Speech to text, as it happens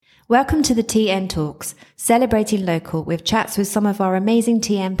Welcome to the TN Talks, celebrating local with chats with some of our amazing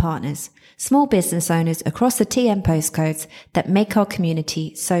TN partners, small business owners across the TN postcodes that make our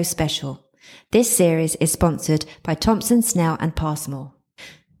community so special. This series is sponsored by Thompson, Snell and Passmore.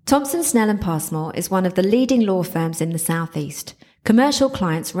 Thompson, Snell and Passmore is one of the leading law firms in the Southeast. Commercial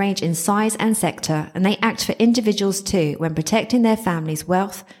clients range in size and sector, and they act for individuals too when protecting their family's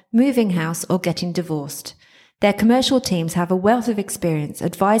wealth, moving house or getting divorced. Their commercial teams have a wealth of experience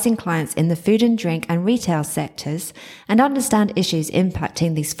advising clients in the food and drink and retail sectors and understand issues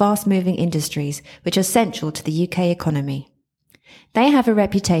impacting these fast-moving industries which are central to the UK economy. They have a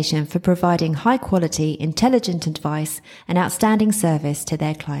reputation for providing high-quality, intelligent advice and outstanding service to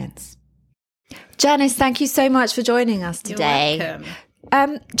their clients. Janice, thank you so much for joining us today. You're welcome.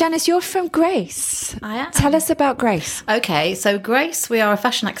 Janice, you're from Grace. I am. Tell us about Grace. Okay, so Grace, we are a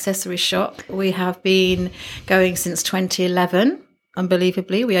fashion accessory shop. We have been going since 2011.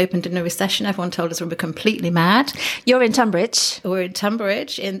 Unbelievably, we opened in a recession. Everyone told us we were completely mad. You're in Tonbridge. We're in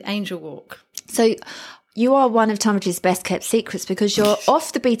Tonbridge in Angel Walk. So you are one of Tonbridge's best kept secrets because you're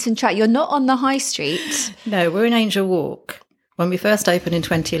off the beaten track. You're not on the high street. No, we're in Angel Walk. When we first opened in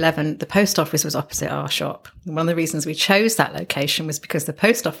 2011, the post office was opposite our shop. And one of the reasons we chose that location was because the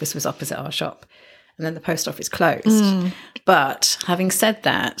post office was opposite our shop. And then the post office closed. But having said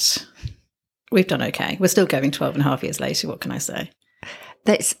that, we've done okay. We're still going 12 and a half years later. What can I say?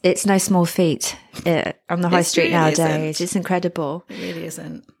 It's no small feat on the high street really nowadays. Isn't. It's incredible. It really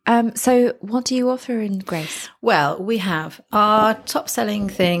isn't. So what do you offer in Grace? Well, we have our top selling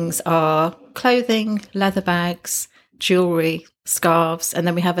things are clothing, leather bags, jewellery, scarves, and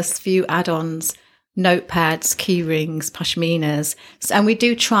then we have a few add-ons, notepads, key rings, pashminas. And we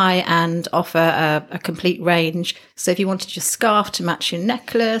do try and offer a complete range. So if you wanted your scarf to match your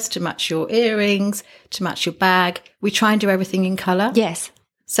necklace, to match your earrings, to match your bag, we try and do everything in colour. Yes.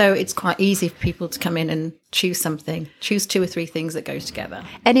 So it's quite easy for people to come in and choose something, choose 2 or 3 things that go together.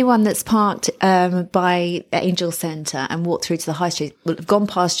 Anyone that's parked by Angel Centre and walked through to the high street will have gone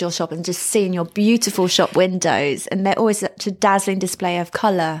past your shop and just seen your beautiful shop windows. And they're always such a dazzling display of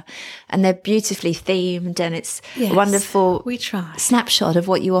colour and they're beautifully themed and it's a wonderful snapshot of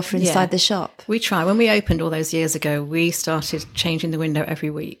what you offer inside the shop. We try. When we opened all those years ago, we started changing the window every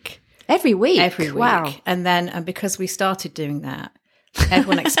week. Every week? Every week. Wow. And then because we started doing that,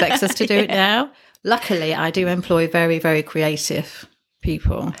 everyone expects us to do it now. Luckily, I do employ very, very creative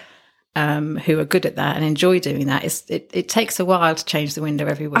people who are good at that and enjoy doing that. It takes a while to change the window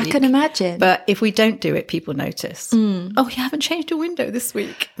every week. I can imagine. But if we don't do it, people notice. Oh, you haven't changed your window this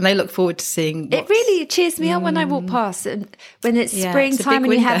week. And they look forward to seeing It really cheers me up when I walk past. And when it's springtime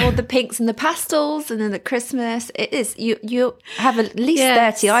and you have all the pinks and the pastels and then at Christmas, it is. You have at least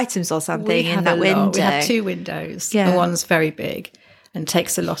 30 items or something in that window. We have 2 windows. Yeah. The one's very big and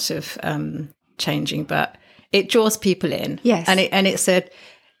takes a lot of changing, but it draws people in. Yes. And it's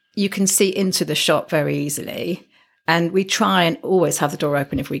you can see into the shop very easily. And we try and always have the door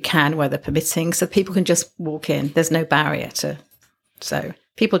open if we can, weather permitting, so people can just walk in. There's no barrier so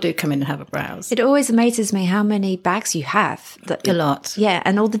people do come in and have a browse. It always amazes me how many bags you have. A lot. Yeah,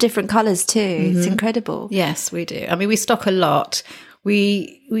 and all the different colours too. It's incredible. Yes, we do. I mean, we stock a lot.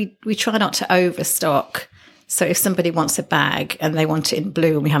 We try not to overstock. So if somebody wants a bag and they want it in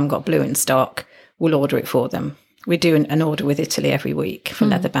blue and we haven't got blue in stock, we'll order it for them. We do an order with Italy every week for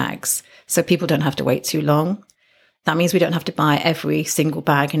leather bags. So people don't have to wait too long. That means we don't have to buy every single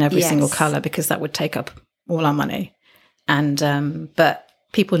bag in every single colour because that would take up all our money. And but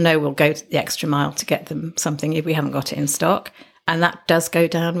people know we'll go the extra mile to get them something if we haven't got it in stock. And that does go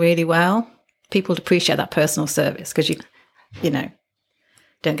down really well. People appreciate that personal service because you know,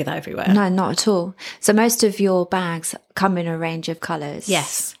 don't get that everywhere. No, not at all. So most of your bags come in a range of colours.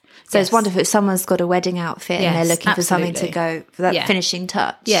 Yes. So it's wonderful if someone's got a wedding outfit and they're looking for something to go for that finishing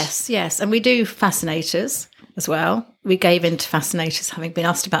touch. Yes. And we do fascinators as well. We gave in to fascinators, having been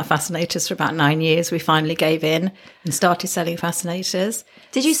asked about fascinators for about 9 years. We finally gave in and started selling fascinators.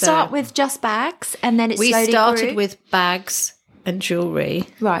 Did you start with just bags and then we started grew? With bags and jewellery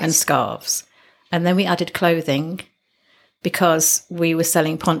and scarves. And then we added clothing because we were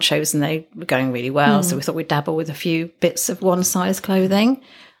selling ponchos and they were going really well. So we thought we'd dabble with a few bits of one size clothing.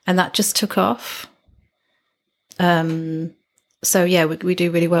 And that just took off. So, we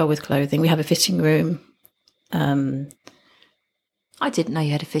do really well with clothing. We have a fitting room. I didn't know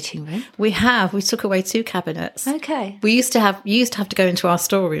you had a fitting room. We have. We took away 2 cabinets. Okay. You used to have to go into our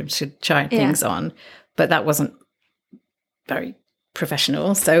storeroom to try things on, but that wasn't very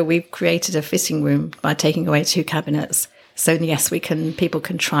professional. So we created a fitting room by taking away 2 cabinets So yes, people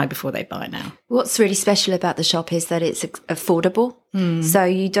can try before they buy now. What's really special about the shop is that it's affordable. So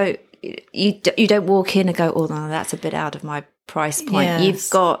you don't walk in and go, oh no, that's a bit out of my price point. Yes. You've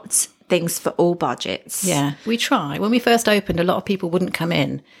got things for all budgets. Yeah, we try. When we first opened, a lot of people wouldn't come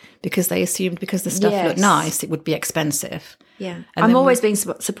in because they assumed because the stuff looked nice, it would be expensive. Yeah, And I'm then always being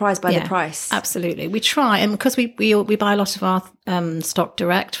surprised by the price. Absolutely. We try, and because we buy a lot of our stock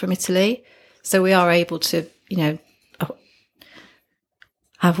direct from Italy, so we are able to,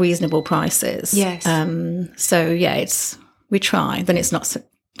 have reasonable prices. Yes. So yeah, we try. Then it's not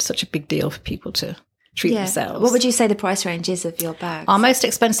such a big deal for people to treat themselves. What would you say the price range is of your bags? Our most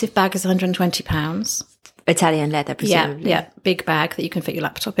expensive bag is £120. Italian leather, presumably. Yeah, big bag that you can fit your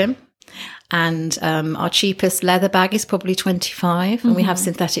laptop in. And our cheapest leather bag is probably 25, and we have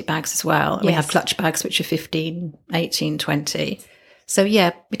synthetic bags as well. And we have clutch bags which are 15, 18, 20. So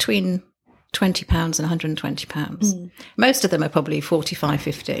yeah, between £20 and £120. Most of them are probably 45,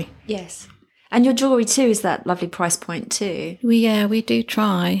 50. Yes. And your jewellery too is that lovely price point too. We do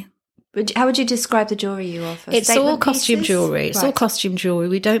try. But how would you describe the jewellery you offer? It's all costume pieces? jewellery. It's all costume jewellery.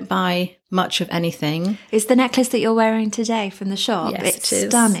 We don't buy much of anything. Is the necklace that you're wearing today from the shop? Yes, It's it is.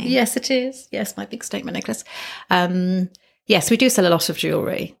 stunning. Yes, it is. Yes, my big statement necklace. Yes, we do sell a lot of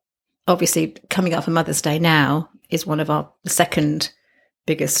jewellery. Obviously, coming up for Mother's Day now is one of the second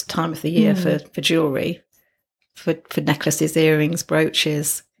biggest time of the year for jewellery, for necklaces, earrings,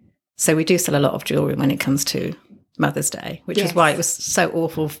 brooches. So we do sell a lot of jewellery when it comes to Mother's Day, which is why it was so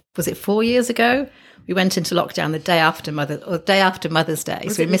awful. Was it 4 years ago? We went into lockdown the day after Mother's Day.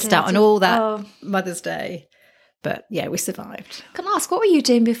 So we missed out on all that Mother's Day. But yeah, we survived. Can I ask, what were you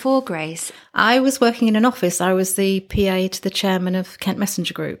doing before, Grace? I was working in an office. I was the PA to the chairman of Kent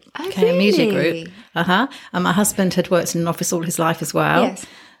Messenger Group, Media Group. And my husband had worked in an office all his life as well, Yes.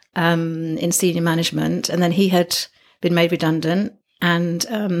 in senior management. And then he had been made redundant.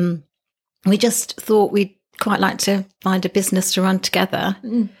 And we just thought we'd quite like to find a business to run together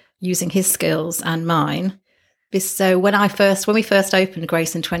using his skills and mine. So when we first opened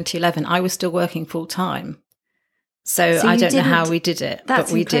Grace in 2011, I was still working full time. So I don't know how we did it,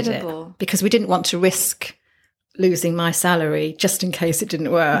 but we did it because we didn't want to risk losing my salary just in case it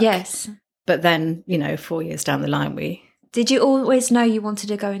didn't work. Yes. But then, 4 years down the line, Did you always know you wanted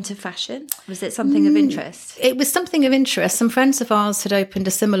to go into fashion? Was it something of interest? It was something of interest. Some friends of ours had opened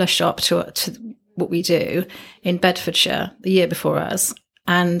a similar shop to what we do in Bedfordshire the year before us.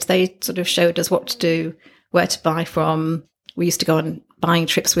 And they sort of showed us what to do, where to buy from. We used to go on buying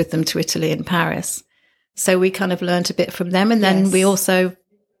trips with them to Italy and Paris. So we kind of learned a bit from them. And then we also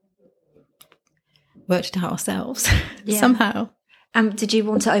worked it out ourselves somehow. Did you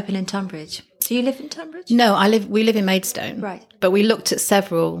want to open in Tonbridge? Do you live in Tonbridge? No, we live in Maidstone. Right. But we looked at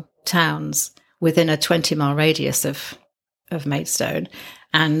several towns within a 20-mile radius of Maidstone.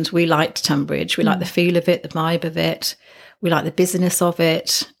 And we liked Tonbridge. We liked the feel of it, the vibe of it. We liked the business of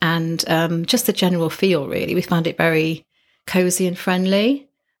it. And just the general feel, really. We found it very cosy and friendly,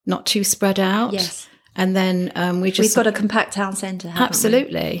 not too spread out. Yes. And then we've got a compact town centre, haven't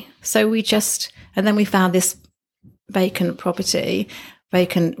absolutely. we? So and then we found this vacant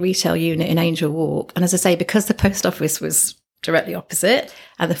retail unit in Angel Walk. And as I say, because the post office was directly opposite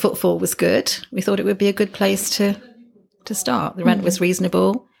and the footfall was good, we thought it would be a good place to start. The rent was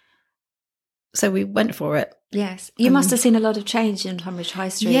reasonable. So we went for it. Yes. You must have seen a lot of change in Tonbridge High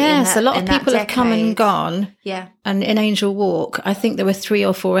Street. Yes, a lot of people have come and gone. Yeah. And in Angel Walk, I think there were 3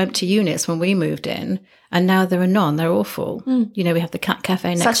 or 4 empty units when we moved in, and now there are none. They're awful. We have the Cat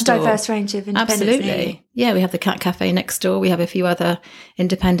Cafe next door. Such a diverse range of independents. Absolutely. Yeah, we have the Cat Cafe next door. We have a few other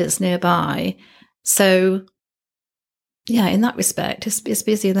independents nearby. So, yeah, in that respect, it's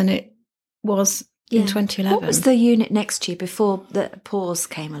busier than it was in 2011. What was the unit next to you before the pause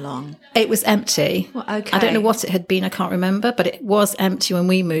came along? It was empty. Well, okay. I don't know what it had been. I can't remember, but it was empty when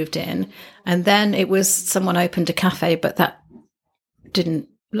we moved in. And then someone opened a cafe, but that didn't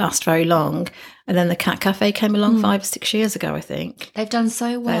last very long. And then the Cat Cafe came along 5 or 6 years ago, I think. They've done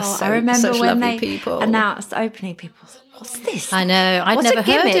so well. I remember when they people. announced the opening, people thought, what's this? I know. I'd never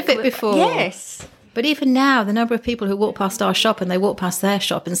heard of it before. Yes. But even now, the number of people who walk past our shop and they walk past their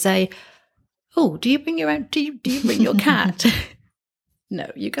shop and say, oh, do you bring your own? Do you bring your cat? No,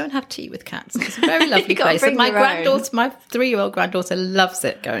 you go and have tea with cats. It's a very lovely place. And my 3-year-old granddaughter loves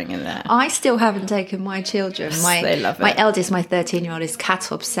it going in there. I still haven't taken my children. They love it. My eldest, my 13-year-old, is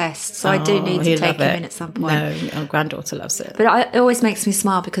cat obsessed. So I do need to take him in at some point. No, our granddaughter loves it. But it always makes me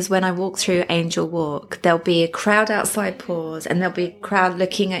smile because when I walk through Angel Walk, there'll be a crowd outside Paws and there'll be a crowd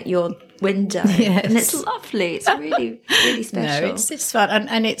looking at your window. Yes. And it's lovely. It's really, really special. No, it's fun.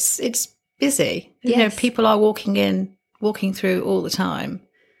 And it's busy. Yes. People are walking in walking through all the time.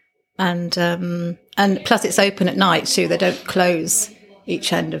 And plus it's open at night too. They don't close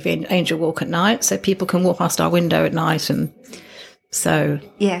each end of Angel Walk at night, so people can walk past our window at night. And so,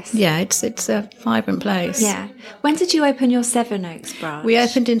 yes, yeah, it's a vibrant place. Yeah. When did you open your Sevenoaks branch? We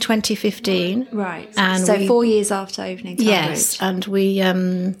opened in 2015. Right. And so 4 years after opening Tonbridge. Yes, and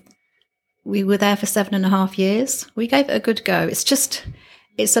we were there for 7.5 years. We gave it a good go.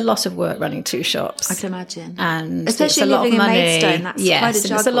 It's a lot of work running 2 shops. I can imagine. And especially it's a lot living of money. in Maidstone, that's quite a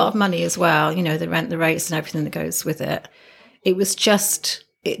juggle. It's a lot of money as well, the rent, the rates and everything that goes with it.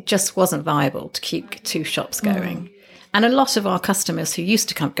 It just wasn't viable to keep 2 shops going. And a lot of our customers who used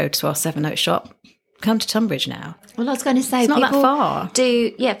to go to our Sevenoaks shop come to Tonbridge now. Well, I was going to say, it's not that far.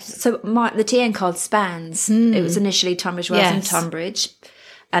 So the TN card spans. It was initially Tonbridge Wells and Tonbridge.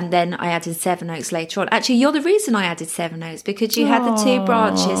 And then I added Sevenoaks later on. Actually, you're the reason I added Sevenoaks, because you had the 2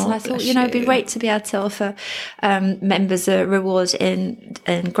 branches. And I thought, it'd be great to be able to offer members a reward in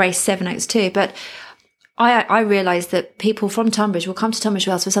Grace Sevenoaks too. But I realised that people from Tonbridge will come to Tonbridge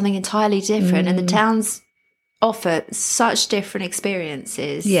Wells for something entirely different. And the towns offer such different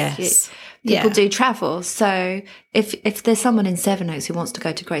experiences. Yes. People do travel. So if there's someone in Sevenoaks who wants to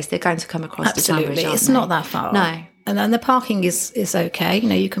go to Grace, they're going to come across to Tonbridge, aren't It's they? not that far. No. And then the parking is okay.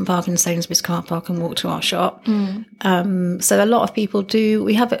 You can park in Sainsbury's car park and walk to our shop. So a lot of people do.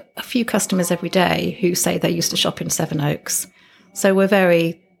 We have a few customers every day who say they used to shop in Sevenoaks. So we're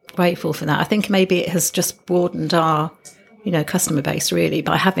very grateful for that. I think maybe it has just broadened our, customer base really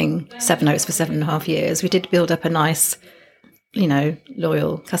by having Sevenoaks for 7.5 years. We did build up a nice,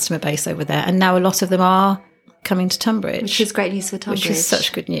 loyal customer base over there. And now a lot of them are coming to Tonbridge. Which is great news for Tonbridge. Which is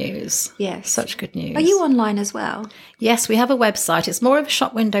such good news. Yes. Such good news. Are you online as well? Yes, we have a website. It's more of a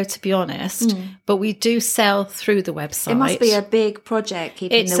shop window, to be honest, but we do sell through the website. It must be a big project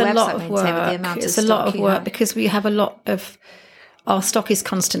keeping the website maintained with the amount of stock. It's a lot of work because we have a lot of, our stock is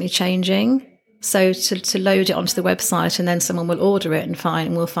constantly changing. So to load it onto the website and then someone will order it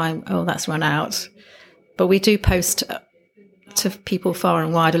and we'll find, oh, that's run out. But we do post to people far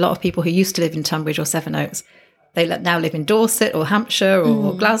and wide. A lot of people who used to live in Tonbridge or Sevenoaks, they now live in Dorset or Hampshire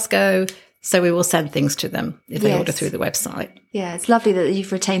or Glasgow. So we will send things to them if they order through the website. Yeah, it's lovely that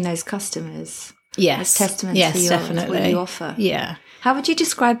you've retained those customers. Yes. It's testament to what you offer. Yeah. How would you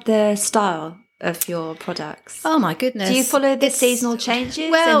describe the style of your products? Oh, my goodness. Do you follow the seasonal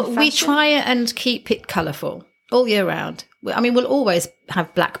changes? Well, we try and keep it colourful all year round. I mean, we'll always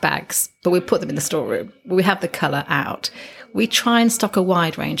have black bags, but we put them in the storeroom. We have the colour out. We try and stock a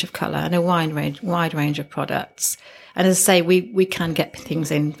wide range of colour and a wide range of products. And as I say, we can get things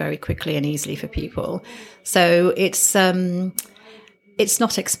in very quickly and easily for people. So it's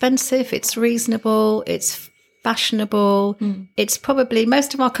not expensive. It's reasonable. It's fashionable. It's probably,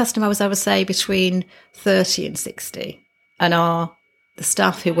 most of our customers, I would say, between 30 and 60. And the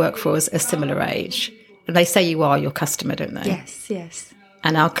staff who work for us are similar age. And they say you are your customer, don't they? Yes, yes.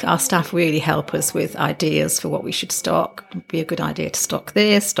 And our staff really help us with ideas for what we should stock. It would be a good idea to stock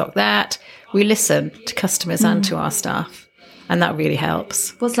this, stock that. We listen to customers and to our staff, and that really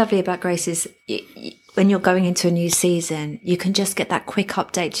helps. What's lovely about Grace is when you're going into a new season, you can just get that quick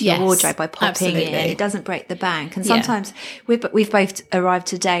update to your wardrobe by popping in. It doesn't break the bank. And sometimes we've both arrived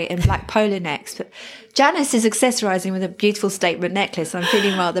today in black polo necks, but Janice is accessorising with a beautiful statement necklace. I'm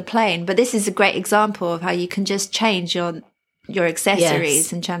feeling rather plain, but this is a great example of how you can just change your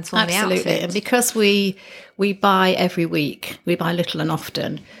accessories and transform the outfit. And because we buy every week, we buy little and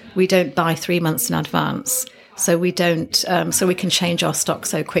often, we don't buy 3 months in advance. So we don't, so we can change our stock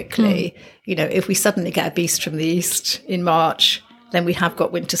so quickly. If we suddenly get a beast from the east in March, then we have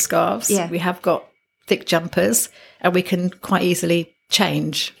got winter scarves. Yeah. We have got thick jumpers, and we can quite easily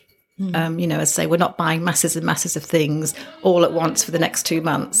change. As I say, we're not buying masses and masses of things all at once for the next 2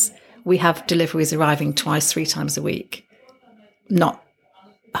 months. We have deliveries arriving 2-3 times a week. Not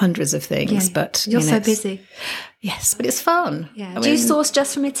hundreds of things, but you're so busy. Yes, but it's fun. Yeah. Do you source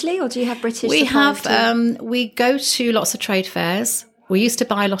just from Italy, or do you have British? We go to lots of trade fairs. We used to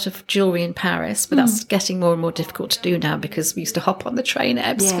buy a lot of jewellery in Paris, but that's getting more and more difficult to do now because we used to hop on the train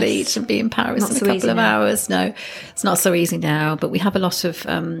at Ebbsfleet and be in Paris in a couple of hours. No, it's not so easy now. But we have a lot of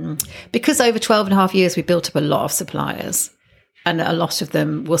because over 12.5 years we built up a lot of suppliers. And a lot of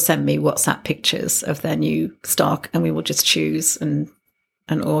them will send me WhatsApp pictures of their new stock, and we will just choose and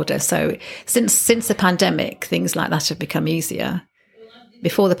order. So since the pandemic, things like that have become easier.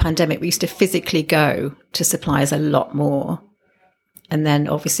 Before the pandemic, we used to physically go to suppliers a lot more. And then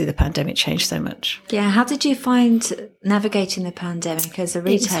obviously the pandemic changed so much. Yeah. How did you find navigating the pandemic as a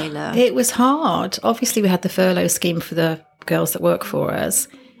retailer? It was hard. Obviously we had the furlough scheme for the girls that work for us.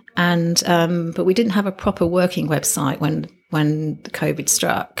 And but we didn't have a proper working website when the COVID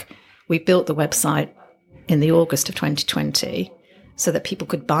struck. We built the website in the August of 2020 so that people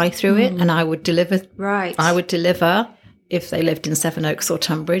could buy through it, and I would deliver. Right. I would deliver if they lived in Sevenoaks or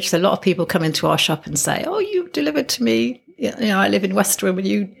Tonbridge. So a lot of people come into our shop and say, "Oh, you delivered to me. You know, I live in Westerham, and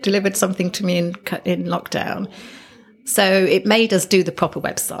you delivered something to me in lockdown." So it made us do the proper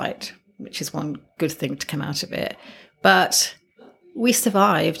website, which is one good thing to come out of it. But we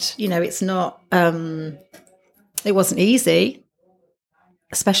survived. You know, it's not. It wasn't easy,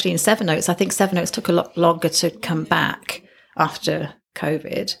 especially in Sevenoaks. I think Sevenoaks took a lot longer to come back after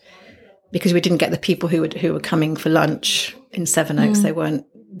COVID because we didn't get the people who were coming for lunch in Sevenoaks. They weren't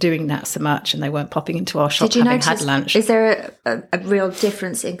doing that so much, and they weren't popping into our shop having had lunch. Is there a real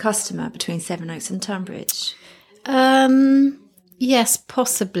difference in customer between Sevenoaks and Tonbridge? Yes,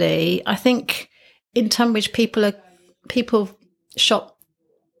 possibly. I think in Tonbridge, people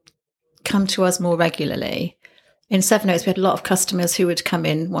come to us more regularly. In Sevenoaks, we had a lot of customers who would come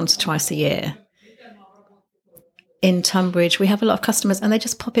in once or twice a year. In Tonbridge, we have a lot of customers, and they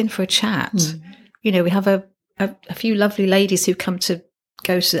just pop in for a chat. You know, we have a few lovely ladies who come to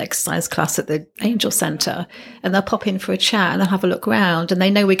go to the exercise class at the Angel Centre, and they'll pop in for a chat and they'll have a look around, and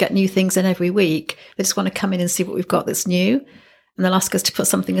they know we get new things in every week. They just want to come in and see what we've got that's new, and they'll ask us to put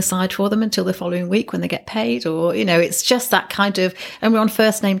something aside for them until the following week when they get paid. Or, you know, it's just that kind of, and we're on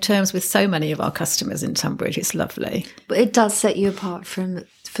first name terms with so many of our customers in Tonbridge. It's lovely. But it does set you apart from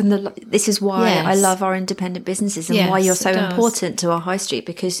this is why I love our independent businesses, and why you're so important to our high street,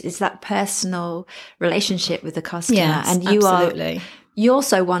 because it's that personal relationship with the customer. And you're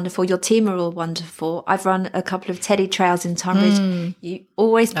so wonderful. Your team are all wonderful. I've run a couple of Teddy trails in Tonbridge. You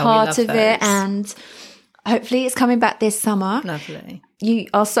always part of it, and hopefully it's coming back this summer. Lovely. You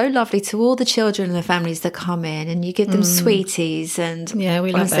are so lovely to all the children and the families that come in, and you give them sweeties. And we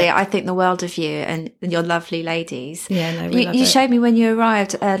love honestly, it. I think the world of you and your lovely ladies. You showed me when you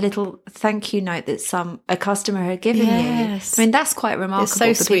arrived a little thank you note that a customer had given you. I mean, that's quite remarkable. It's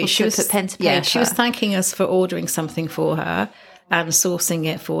so for sweet. People She to put pen to paper. Yeah, she was thanking us for ordering something for her and sourcing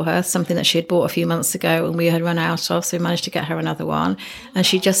it for her, something that she had bought a few months ago and we had run out of, so we managed to get her another one. And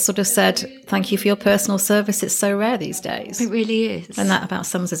she just sort of said, "Thank you for your personal service. It's so rare these days." It really is. And that about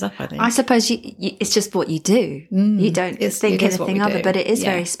sums us up, I think. I suppose it's just what you do. You don't think anything of it, but it is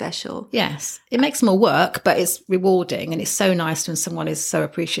very special. Yes. It makes more work, but it's rewarding, and it's so nice when someone is so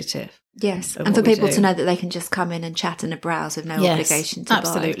appreciative. Yes, and for people to know that they can just come in and chat and browse with no obligation to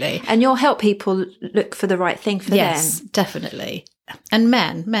absolutely. buy. And you'll help people look for the right thing for them. Yes, definitely. And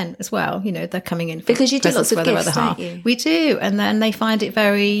men as well. You know, they're coming in for because you do lots of for their gifts, other half. don't you? We do, and then they find it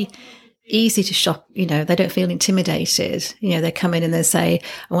very easy to shop. You know, they don't feel intimidated. You know, they come in and they say,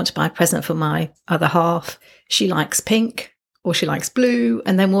 "I want to buy a present for my other half. She likes pink or she likes blue,"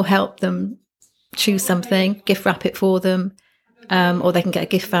 and then we'll help them choose something, gift wrap it for them. Or they can get a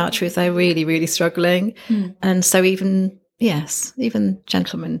gift voucher if they're really, really struggling. And so even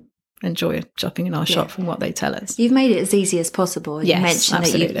gentlemen enjoy shopping in our shop from what they tell us. You've made it as easy as possible. You mentioned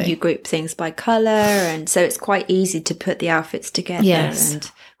that you group things by colour, and so it's quite easy to put the outfits together. Yes. And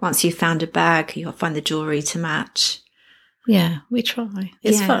once you've found a bag, you'll find the jewellery to match. Yeah, we try.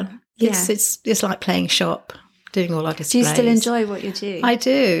 It's fun. Yeah. It's like playing shop, doing all our displays. Do you still enjoy what you do? I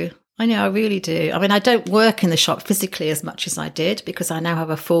do. I know, I really do. I mean, I don't work in the shop physically as much as I did because I now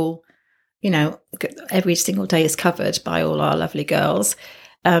have a full, you know, every single day is covered by all our lovely girls.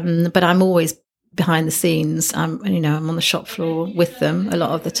 But I'm always behind the scenes. I'm on the shop floor with them a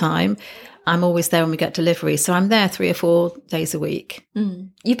lot of the time. I'm always there when we get delivery. So I'm there 3 or 4 days a week.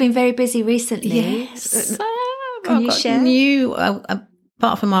 You've been very busy recently. Yes. Can you share?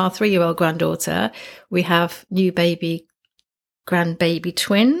 Apart from our 3-year-old granddaughter, we have new grandbaby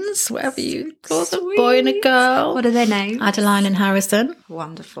twins, whatever you call them, boy and a girl. What are their names? Adeline and Harrison.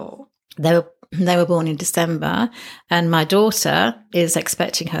 Wonderful. They were born in December, and my daughter is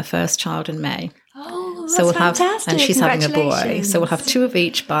expecting her first child in May. Oh, that's fantastic. And she's having a boy. So we'll have 2 of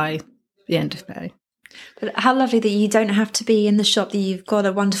each by the end of May. But how lovely that you don't have to be in the shop, that you've got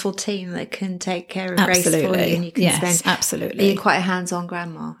a wonderful team that can take care of Grace for you, and you can spend. Absolutely. Are you quite a hands-on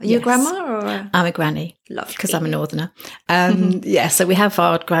grandma? Are you a grandma or I'm a granny. Lovely. Because I'm a northerner. So we have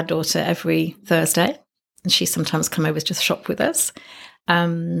our granddaughter every Thursday, and she sometimes come over to shop with us.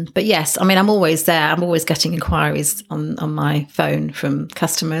 But yes, I mean, I'm always there. I'm always getting inquiries on my phone from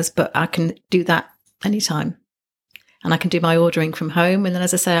customers, but I can do that anytime. And I can do my ordering from home. And then,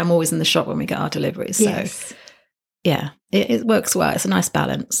 as I say, I'm always in the shop when we get our deliveries. So, it works well. It's a nice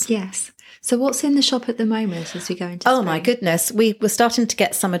balance. Yes. So what's in the shop at the moment as we go into Oh, spring? my goodness. We're starting to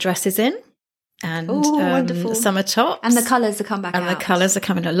get summer dresses in. and wonderful. summer tops. And the colours are come back out. And the colours are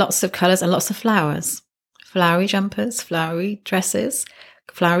coming out. Lots of colours and lots of flowers. Flowery jumpers, flowery dresses,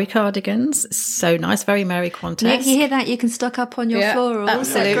 flowery cardigans. It's so nice. Very Mary Quantesque. Nick, you hear that? You can stock up on your florals.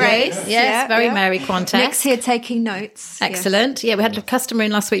 Absolutely. Grace. Yes, very Mary Quantesque. Nick's here taking notes. Excellent. Yes. Yeah, we had a customer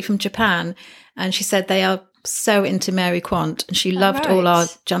in last week from Japan, and she said they are so into Mary Quant, and she loved all our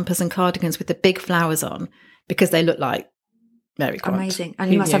jumpers and cardigans with the big flowers on because they look like Mary Quant. Amazing.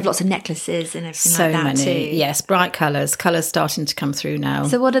 And you must have lots of necklaces and everything so like that many. too. Yes, bright colours starting to come through now.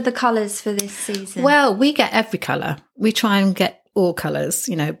 So what are the colours for this season? Well, we get every colour. We try and get all colours,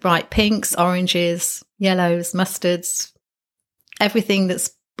 bright pinks, oranges, yellows, mustards, everything that's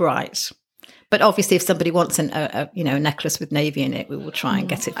bright. But obviously, if somebody wants a necklace with navy in it, we will try and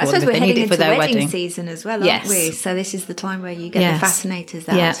get it for them. I suppose we're heading into their wedding wedding season as well, aren't we? So this is the time where you get the fascinators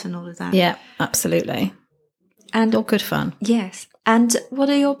out and all of that. Yeah, absolutely. And all good fun. Yes. And what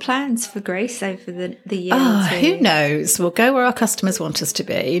are your plans for Grace over the year? Who knows? We'll go where our customers want us to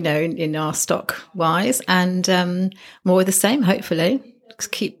be, in our stock wise, and more of the same, hopefully.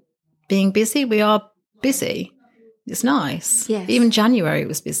 Just keep being busy. We are busy. It's nice. Yes. Even January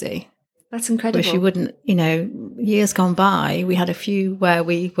was busy. That's incredible. Wish you wouldn't, years gone by, we had a few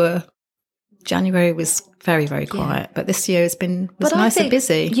where January was very, very quiet, but this year was nice and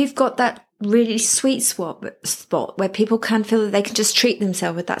busy. You've got that really sweet spot where people can feel that they can just treat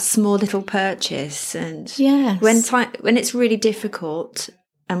themselves with that small little purchase. And when it's really difficult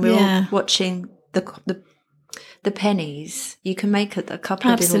and we're all watching the pennies, you can make a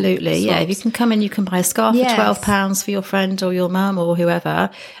couple of absolutely little if you can come in, you can buy a scarf for £12 for your friend or your mum or whoever,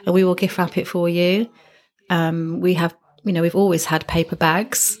 and we will gift wrap it for you. We have we've always had paper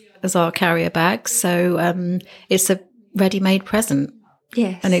bags as our carrier bags, so it's a ready-made present.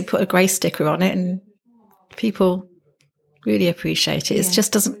 Yes. And they put a Grace sticker on it, and people really appreciate it. It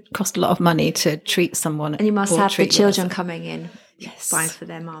just doesn't cost a lot of money to treat someone. And you must have the children coming in buying for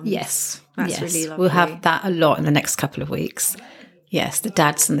their mums. Yes. That's really lovely. We'll have that a lot in the next couple of weeks. Yes, the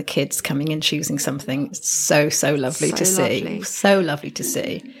dads and the kids coming in choosing something. It's so lovely to see. So lovely to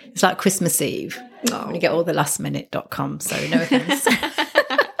see. It's like Christmas Eve when you get all the lastminute.com, so no offence.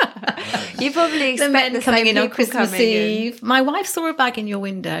 You probably expect the men coming in on Christmas Eve. In. My wife saw a bag in your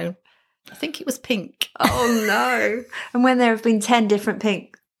window. I think it was pink. Oh no. And when there have been 10 different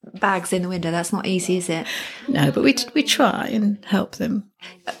pink bags in the window, that's not easy, is it? No, but we try and help them.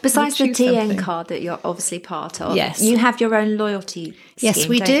 Besides the TN card that you're obviously part of, yes, you have your own loyalty scheme. Yes,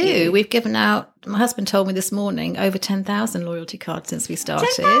 we do. You? We've given out, my husband told me this morning, over 10,000 loyalty cards since we started.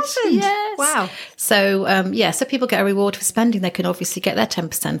 10,000? Yes. Wow. So, so people get a reward for spending. They can obviously get their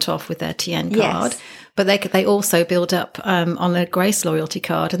 10% off with their TN card. Yes. But they also build up on a Grace loyalty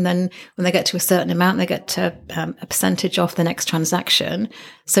card. And then when they get to a certain amount, they get a percentage off the next transaction.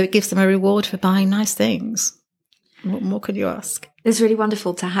 So it gives them a reward for buying nice things. What more could you ask? It's really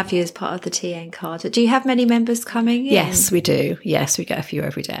wonderful to have you as part of the TN card. Do you have many members coming in? Yes, we do. Yes, we get a few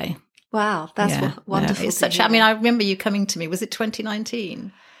every day. Wow, that's wonderful. It's such. I mean, I remember you coming to me. Was it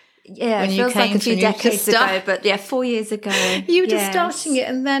 2019? Yeah, it feels like a few decades ago, but 4 years ago. You were just starting it,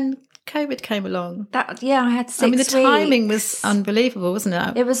 and then COVID came along. I had 6 weeks. The timing was unbelievable, wasn't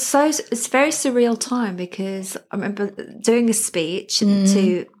it? It was it's a very surreal time, because I remember doing a speech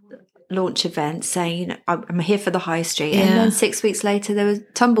to launch events saying, I'm here for the high street. And then 6 weeks later, there was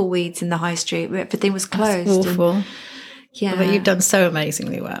tumbleweeds in the high street where everything was closed. That's awful. And, but you've done so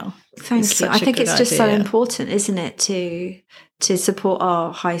amazingly well. Thank you. I think it's just so important, isn't it, to support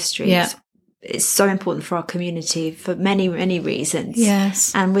our high streets. Yeah. It's so important for our community for many, many reasons.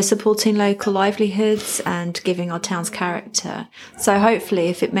 Yes. And we're supporting local livelihoods and giving our towns character. So hopefully,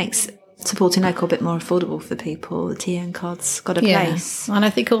 if it makes supporting local a bit more affordable for people, the TN card's got a place. And I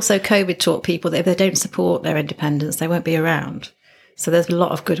think also COVID taught people that if they don't support their independence, they won't be around. So there's a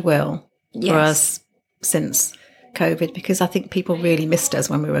lot of goodwill for us since COVID, because I think people really missed us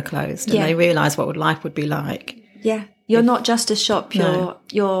when we were closed, and they realised what life would be like. Yeah. You're not just a shop,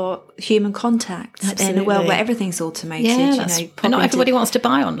 you're human contact. Absolutely. In a world where everything's automated. And not everybody wants to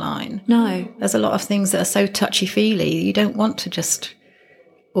buy online. No. There's a lot of things that are so touchy-feely. You don't want to just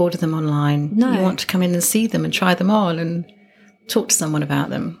order them online. No. You want to come in and see them and try them on and talk to someone about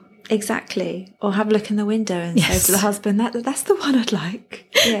them. Exactly. Or have a look in the window and say to the husband, that's the one I'd like.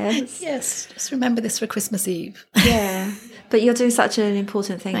 Yes. Yes. Just remember this for Christmas Eve. Yeah. But you're doing such an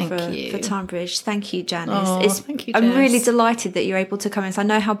important thing for Tonbridge. Thank you, Janice. Thank you, Jess. I'm really delighted that you're able to come in. So I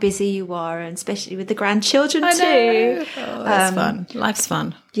know how busy you are, and especially with the grandchildren I too. Know. Oh, that's fun. Life's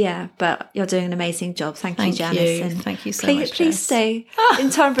fun. Yeah, but you're doing an amazing job. Thank you, Janice. And thank you so much, Please stay in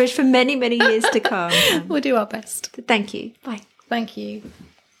Tonbridge for many, many years to come. We'll do our best. Thank you. Bye. Thank you.